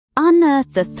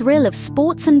Unearth the thrill of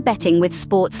sports and betting with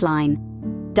Sportsline.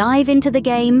 Dive into the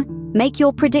game, make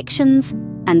your predictions,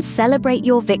 and celebrate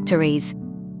your victories.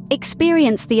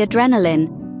 Experience the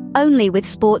adrenaline, only with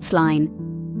Sportsline.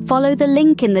 Follow the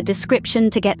link in the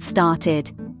description to get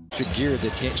started. The gear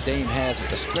that Dame has,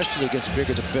 especially against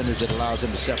bigger defenders, that allows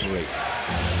them to separate.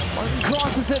 Martin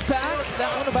crosses it back.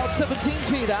 That one about 17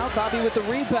 feet out. Bobby with the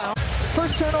rebound.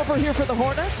 First turnover here for the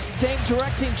Hornets. Dame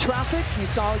directing traffic. You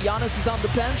saw Giannis is on the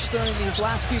bench during these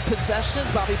last few possessions.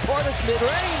 Bobby Portis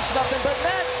mid-range, nothing but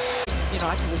net. You know,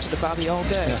 I can listen to Bobby all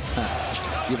day.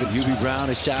 Giving Hubie Brown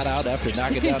a shout out after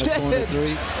knocking down a corner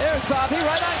three. There's Bobby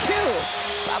right on cue.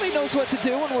 Bobby knows what to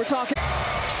do when we're talking.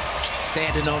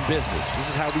 Standing on business. This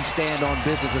is how we stand on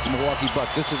business as Milwaukee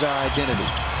Bucks. This is our identity.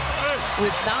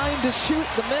 With 9 to shoot,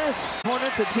 the miss.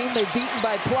 Hornets, a team they've beaten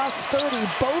by plus 30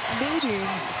 both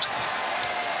meetings.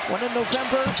 One in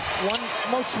November, one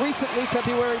most recently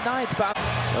February 9th. Bob.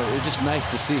 It's just nice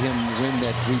to see him win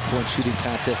that three-point shooting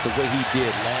contest the way he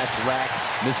did. Last rack,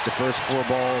 missed the first 4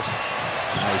 balls.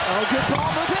 Nice. Oh, good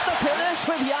ball move in the finish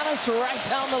with Giannis right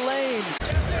down the lane.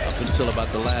 Up until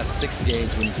about the last 6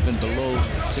 games when he's been below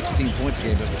 16 points a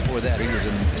game, but before that he was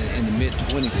in the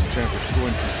mid-20s in terms of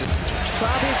scoring consistently.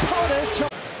 Bobby Portis.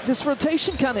 This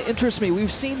rotation kind of interests me.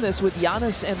 We've seen this with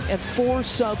Giannis and 4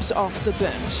 subs off the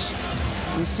bench.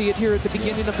 We see it here at the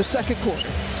beginning of the second quarter.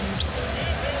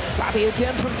 Bobby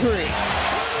again from 3.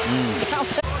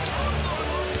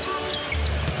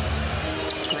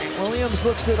 Grant Williams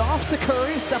looks it off to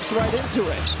Curry, steps right into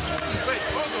it.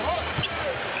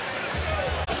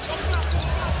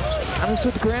 Giannis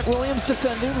with Grant Williams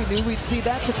defending. We knew we'd see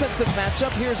that defensive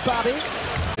matchup. Here's Bobby.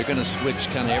 They're going to switch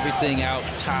kind of everything out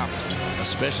top,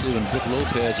 especially when Brook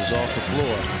Lopez is off the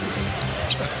floor.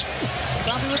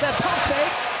 Bobby with that pump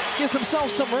fake. Gives himself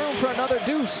some room for another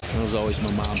deuce. That was always my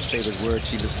mom's favorite word.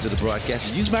 She listened to the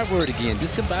broadcast. Use my word again.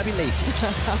 This can Bobby Lacey.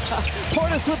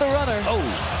 Portis with the runner. Oh.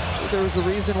 There was a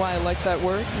reason why I like that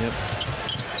word. Yep.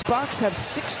 Bucks have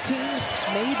 16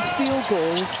 made field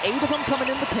goals, 8 of them coming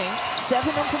in the paint, 7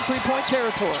 of them from three-point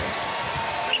territory.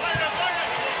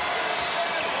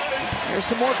 Here's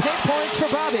some more paint points for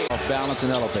Bobby. Off balance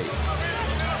and elevate.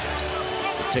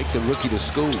 Take the rookie to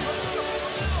school.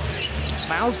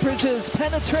 Miles Bridges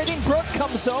penetrating. Brook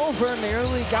comes over,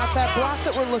 nearly got that block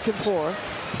that we're looking for.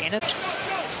 In it.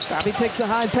 Bobby takes the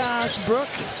high pass. Brook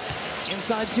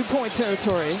inside 2-point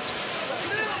territory.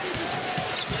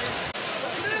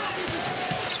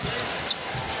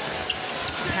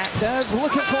 Pat Bev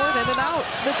looking for it, in and out.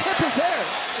 The tip is there.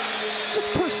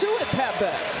 Just pursue it, Pat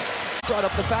Bev. Brought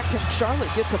up the fact, can Charlotte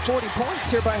get to 40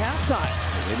 points here by halftime?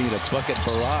 They need a bucket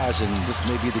barrage, and this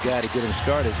may be the guy to get him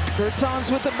started.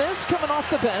 Bertans with the miss, coming off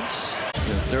the bench.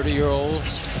 The 30-year-old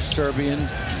Serbian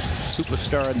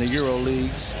superstar in the Euro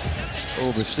leagues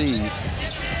overseas.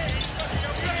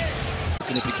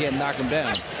 And if you can't knock him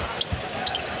down.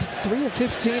 3 of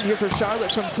 15 here for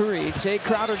Charlotte from 3. Jay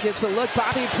Crowder gets a look.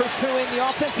 Bobby pursuing the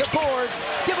offensive boards.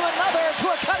 Give him another to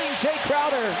a cutting Jay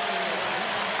Crowder.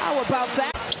 How about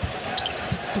that?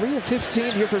 3 of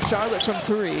 15 here for Charlotte from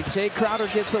 3. Jay Crowder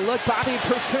gets a look. Bobby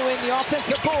pursuing the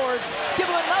offensive boards. Give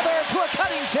him another to a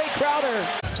cutting Jay Crowder.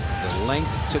 The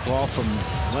length took off from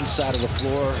one side of the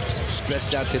floor,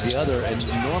 stretched out to the other, and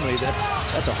normally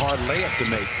that's a hard layup to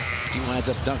make. He winds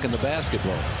up dunking the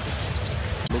basketball.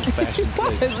 A little fashion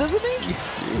play. He was, isn't he?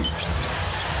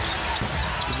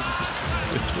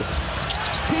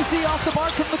 PC off the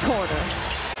mark from the corner.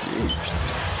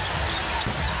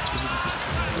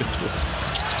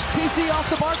 PC off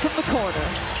the mark from the corner.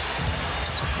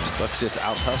 Bucks just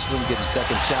out hustling, getting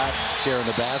second shots, sharing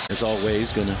the basket. As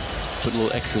always, gonna put a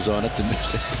little extras on it to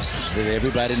let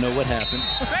everybody know what happened.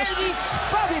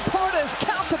 Bobby Portis,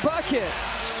 count the bucket.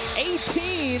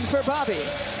 18 for Bobby.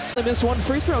 They missed 1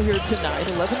 free throw here tonight.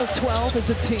 11 of 12 as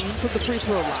a team from the free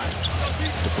throw line.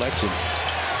 Deflection.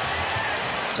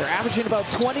 They're averaging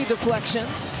about 20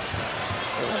 deflections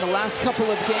in the last couple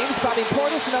of games. Bobby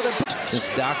Portis, another. Since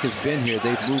Doc has been here,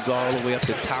 they've moved all the way up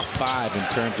to top 5 in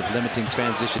terms of limiting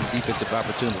transition defensive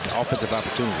opportunities, offensive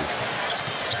opportunities.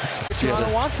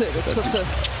 Toronto wants it. It's such a.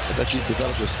 I thought you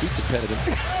developed a speech impediment.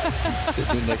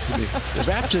 Sitting next to me. The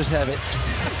Raptors have it.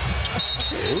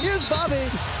 Here's Bobby.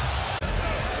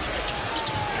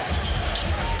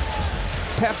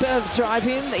 Pepev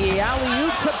driving the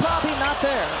alley-oop to Bobby, not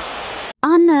there.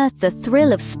 Unearth the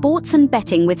thrill of sports and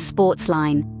betting with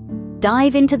Sportsline.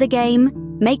 Dive into the game,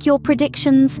 make your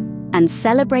predictions, and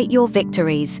celebrate your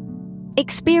victories.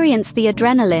 Experience the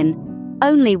adrenaline,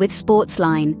 only with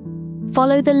Sportsline.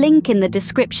 Follow the link in the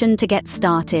description to get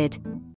started.